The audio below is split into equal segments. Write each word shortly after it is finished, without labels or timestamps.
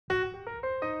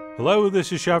Hello,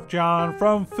 this is Chef John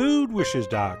from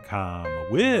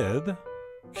foodwishes.com with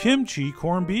kimchi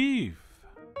corned beef.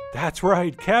 That's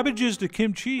right, cabbage is to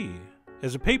kimchi,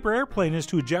 as a paper airplane is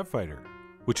to a jet fighter,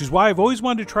 which is why I've always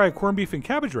wanted to try a corned beef and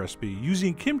cabbage recipe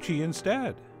using kimchi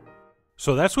instead.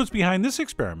 So that's what's behind this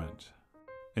experiment.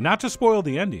 And not to spoil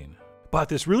the ending, but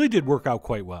this really did work out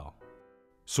quite well.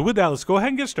 So with that, let's go ahead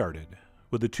and get started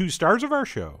with the 2 stars of our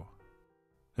show.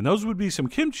 And those would be some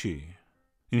kimchi.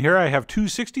 And here I have 2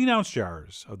 16-ounce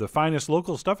jars of the finest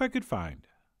local stuff I could find,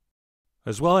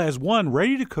 as well as 1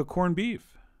 ready-to-cook corned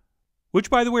beef, which,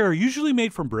 by the way, are usually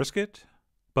made from brisket,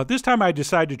 but this time I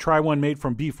decided to try one made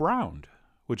from beef round,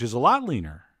 which is a lot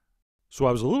leaner. So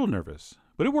I was a little nervous,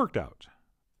 but it worked out.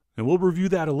 And we'll review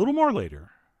that a little more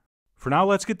later. For now,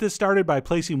 let's get this started by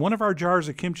placing one of our jars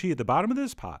of kimchi at the bottom of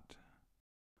this pot,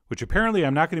 which apparently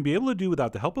I'm not going to be able to do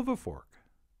without the help of a fork.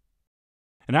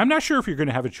 And I'm not sure if you're going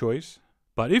to have a choice,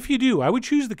 but if you do, I would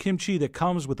choose the kimchi that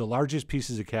comes with the largest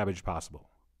pieces of cabbage possible.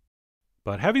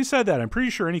 But having said that, I'm pretty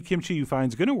sure any kimchi you find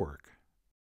is going to work.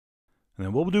 And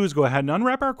then what we'll do is go ahead and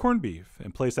unwrap our corned beef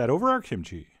and place that over our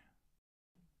kimchi.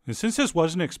 And since this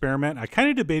was an experiment, I kind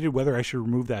of debated whether I should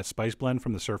remove that spice blend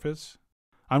from the surface.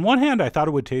 On one hand, I thought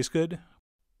it would taste good,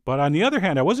 but on the other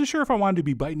hand, I wasn't sure if I wanted to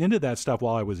be biting into that stuff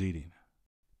while I was eating.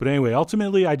 But anyway,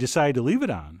 ultimately I decided to leave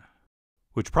it on,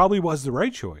 which probably was the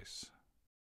right choice.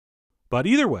 But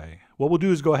either way, what we'll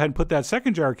do is go ahead and put that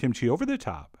second jar of kimchi over the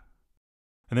top.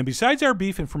 And then besides our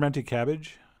beef and fermented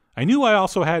cabbage, I knew I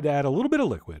also had to add a little bit of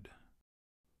liquid.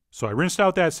 So I rinsed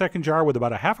out that second jar with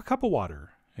about a half a cup of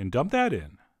water and dumped that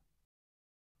in.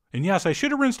 And yes, I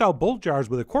should have rinsed out both jars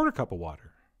with a 1/4 cup of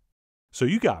water. So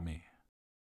you got me.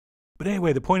 But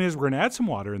anyway, the point is we're going to add some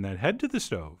water and then head to the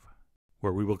stove,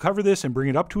 where we will cover this and bring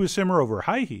it up to a simmer over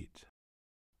high heat.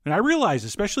 And I realize,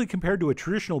 especially compared to a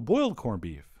traditional boiled corned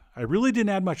beef, I really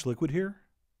didn't add much liquid here.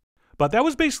 But that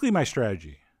was basically my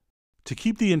strategy. To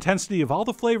keep the intensity of all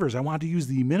the flavors, I wanted to use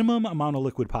the minimum amount of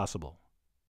liquid possible.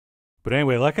 But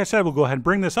anyway, like I said, we'll go ahead and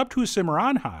bring this up to a simmer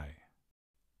on high,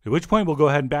 at which point we'll go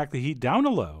ahead and back the heat down to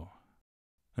low.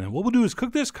 And then what we'll do is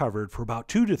cook this covered for about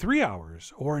 2 to 3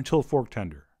 hours, or until fork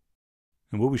tender.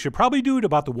 And what we should probably do at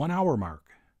about the 1 hour mark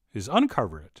is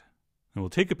uncover it, and we'll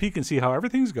take a peek and see how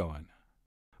everything's going.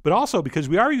 But also, because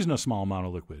we are using a small amount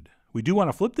of liquid, we do want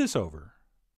to flip this over.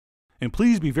 And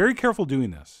please be very careful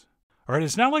doing this. Alright,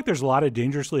 it's not like there's a lot of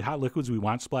dangerously hot liquids we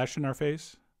want splashed in our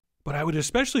face, but I would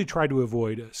especially try to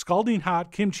avoid scalding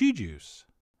hot kimchi juice,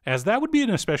 as that would be an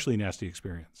especially nasty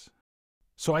experience.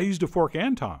 So I used a fork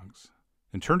and tongs,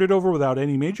 and turned it over without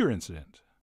any major incident.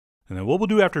 And then what we'll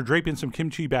do after draping some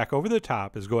kimchi back over the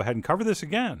top is go ahead and cover this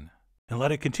again, and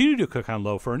let it continue to cook on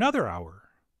low for another hour.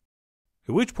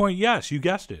 At which point, yes, you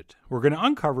guessed it, we're going to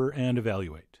uncover and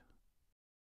evaluate.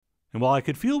 And while I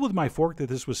could feel with my fork that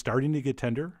this was starting to get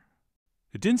tender,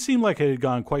 it didn't seem like it had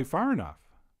gone quite far enough.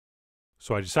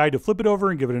 So I decided to flip it over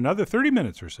and give it another 30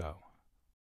 minutes or so.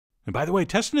 And by the way,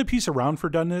 testing a piece around for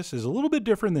doneness is a little bit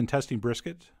different than testing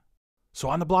brisket. So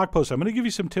on the blog post, I'm going to give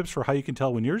you some tips for how you can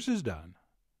tell when yours is done.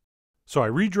 So I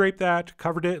re-draped that,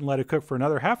 covered it, and let it cook for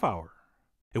another half hour,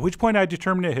 at which point I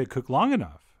determined it had cooked long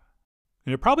enough.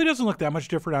 And it probably doesn't look that much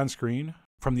different on screen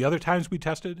from the other times we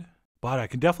tested, but I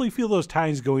can definitely feel those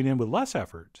tines going in with less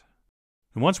effort.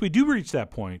 And once we do reach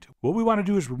that point, what we want to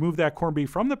do is remove that corned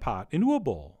beef from the pot into a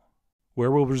bowl,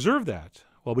 where we'll reserve that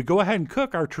while we go ahead and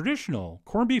cook our traditional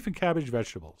corned beef and cabbage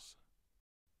vegetables.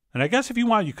 And I guess if you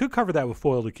want, you could cover that with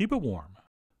foil to keep it warm.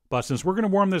 But since we're going to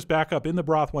warm this back up in the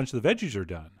broth once the veggies are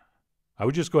done, I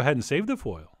would just go ahead and save the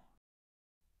foil.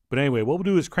 But anyway, what we'll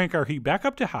do is crank our heat back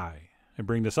up to high and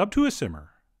bring this up to a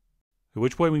simmer, at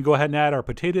which point we can go ahead and add our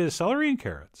potatoes, celery, and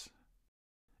carrots,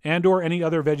 and or any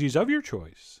other veggies of your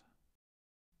choice.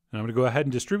 And I'm going to go ahead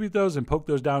and distribute those and poke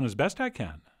those down as best I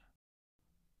can.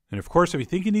 And of course, if you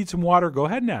think you need some water, go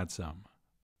ahead and add some.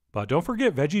 But don't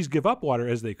forget, veggies give up water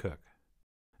as they cook.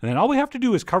 And then all we have to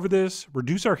do is cover this,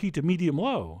 reduce our heat to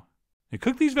medium-low, and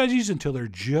cook these veggies until they're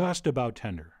just about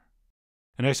tender.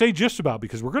 And I say just about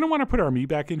because we're going to want to put our meat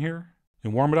back in here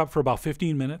and warm it up for about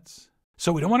 15 minutes.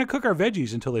 So we don't want to cook our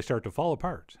veggies until they start to fall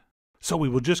apart. So we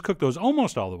will just cook those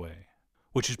almost all the way,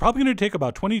 which is probably going to take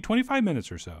about 20-25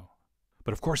 minutes or so.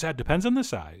 But of course that depends on the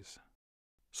size.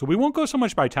 So we won't go so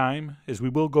much by time as we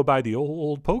will go by the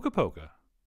old poka.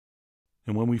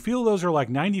 And when we feel those are like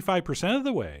 95% of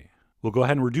the way, we'll go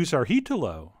ahead and reduce our heat to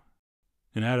low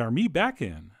and add our meat back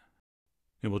in.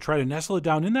 And we'll try to nestle it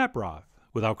down in that broth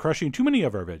without crushing too many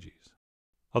of our veggies.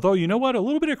 Although, you know what? A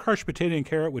little bit of crushed potato and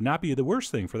carrot would not be the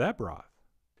worst thing for that broth,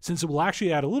 since it will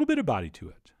actually add a little bit of body to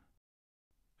it.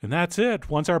 And that's it.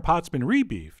 Once our pot's been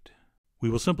re-beefed, We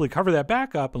will simply cover that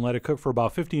back up and let it cook for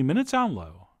about 15 minutes on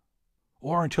low,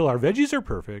 or until our veggies are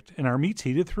perfect and our meat's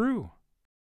heated through.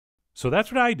 So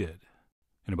that's what I did.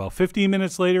 And about 15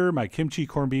 minutes later, my kimchi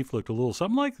corned beef looked a little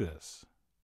something like this.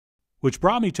 Which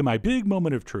brought me to my big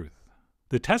moment of truth,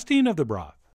 the testing of the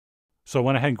broth. So I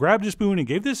went ahead and grabbed a spoon and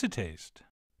gave this a taste,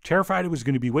 terrified it was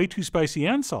going to be way too spicy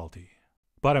and salty.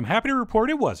 But I'm happy to report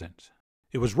it wasn't.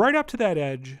 It was right up to that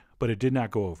edge, but it did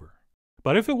not go over.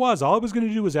 But if it was, all I was going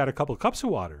to do was add a couple cups of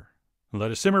water and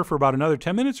let it simmer for about another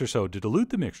 10 minutes or so to dilute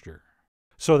the mixture.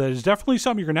 So that is definitely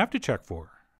something you're going to have to check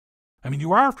for. I mean,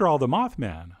 you are, after all, the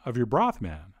Mothman of your broth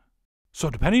man. So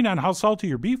depending on how salty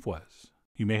your beef was,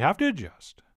 you may have to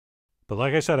adjust. But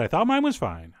like I said, I thought mine was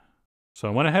fine. So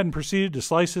I went ahead and proceeded to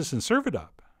slice this and serve it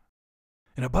up.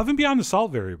 And above and beyond the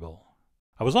salt variable,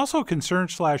 I was also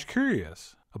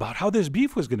concerned/curious about how this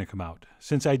beef was going to come out,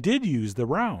 since I did use the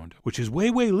round, which is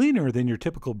way leaner than your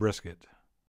typical brisket.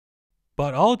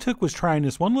 But all it took was trying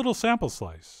this one little sample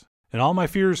slice, and all my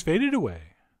fears faded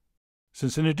away.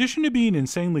 Since in addition to being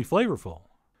insanely flavorful,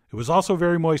 it was also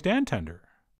very moist and tender.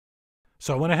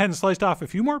 So I went ahead and sliced off a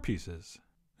few more pieces,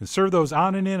 and served those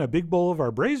on and in a big bowl of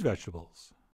our braised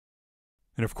vegetables.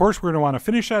 And of course we're going to want to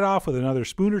finish that off with another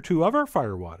spoon or two of our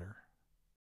firewater,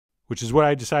 which is what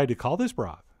I decided to call this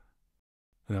broth.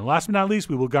 And then last but not least,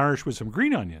 we will garnish with some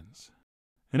green onions.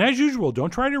 And as usual,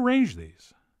 don't try to arrange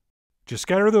these. Just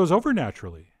scatter those over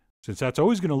naturally, since that's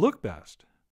always going to look best.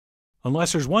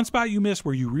 Unless there's one spot you missed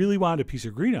where you really want a piece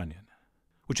of green onion,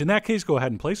 which in that case, go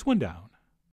ahead and place one down.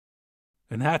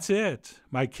 And that's it.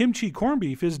 My kimchi corned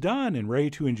beef is done and ready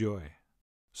to enjoy.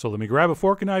 So let me grab a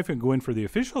fork and knife and go in for the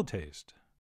official taste.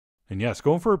 And yes,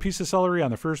 going for a piece of celery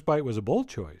on the first bite was a bold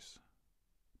choice.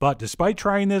 But despite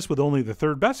trying this with only the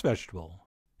third best vegetable,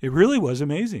 it really was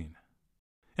amazing.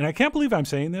 And I can't believe I'm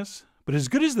saying this, but as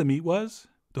good as the meat was,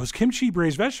 those kimchi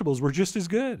braised vegetables were just as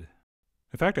good.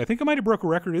 In fact, I think I might have broke a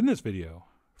record in this video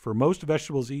for most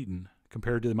vegetables eaten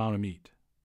compared to the amount of meat.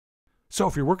 So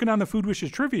if you're working on the Food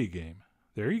Wishes trivia game,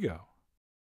 there you go.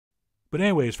 But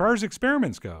anyway, as far as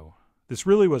experiments go, this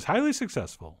really was highly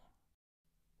successful.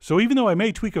 So even though I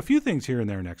may tweak a few things here and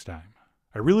there next time,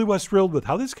 I really was thrilled with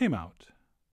how this came out.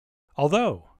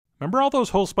 Although, remember all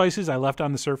those whole spices I left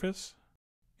on the surface?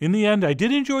 In the end, I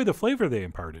did enjoy the flavor they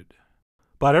imparted,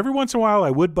 but every once in a while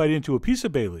I would bite into a piece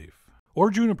of bay leaf or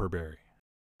juniper berry.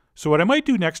 So what I might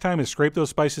do next time is scrape those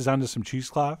spices onto some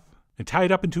cheesecloth and tie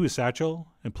it up into a satchel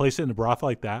and place it in a broth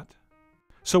like that,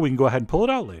 so we can go ahead and pull it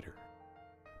out later.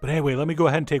 But anyway, let me go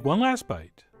ahead and take one last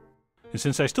bite. And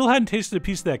since I still hadn't tasted a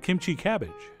piece of that kimchi cabbage,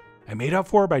 I made up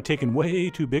for it by taking way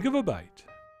too big of a bite.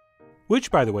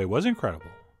 Which, by the way, was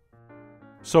incredible.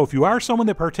 So if you are someone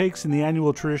that partakes in the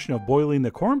annual tradition of boiling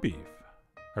the corned beef,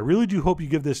 I really do hope you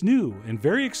give this new and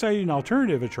very exciting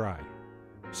alternative a try.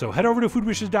 So head over to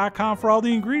foodwishes.com for all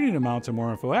the ingredient amounts and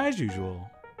more info as usual.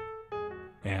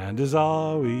 And as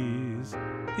always,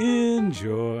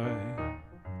 enjoy.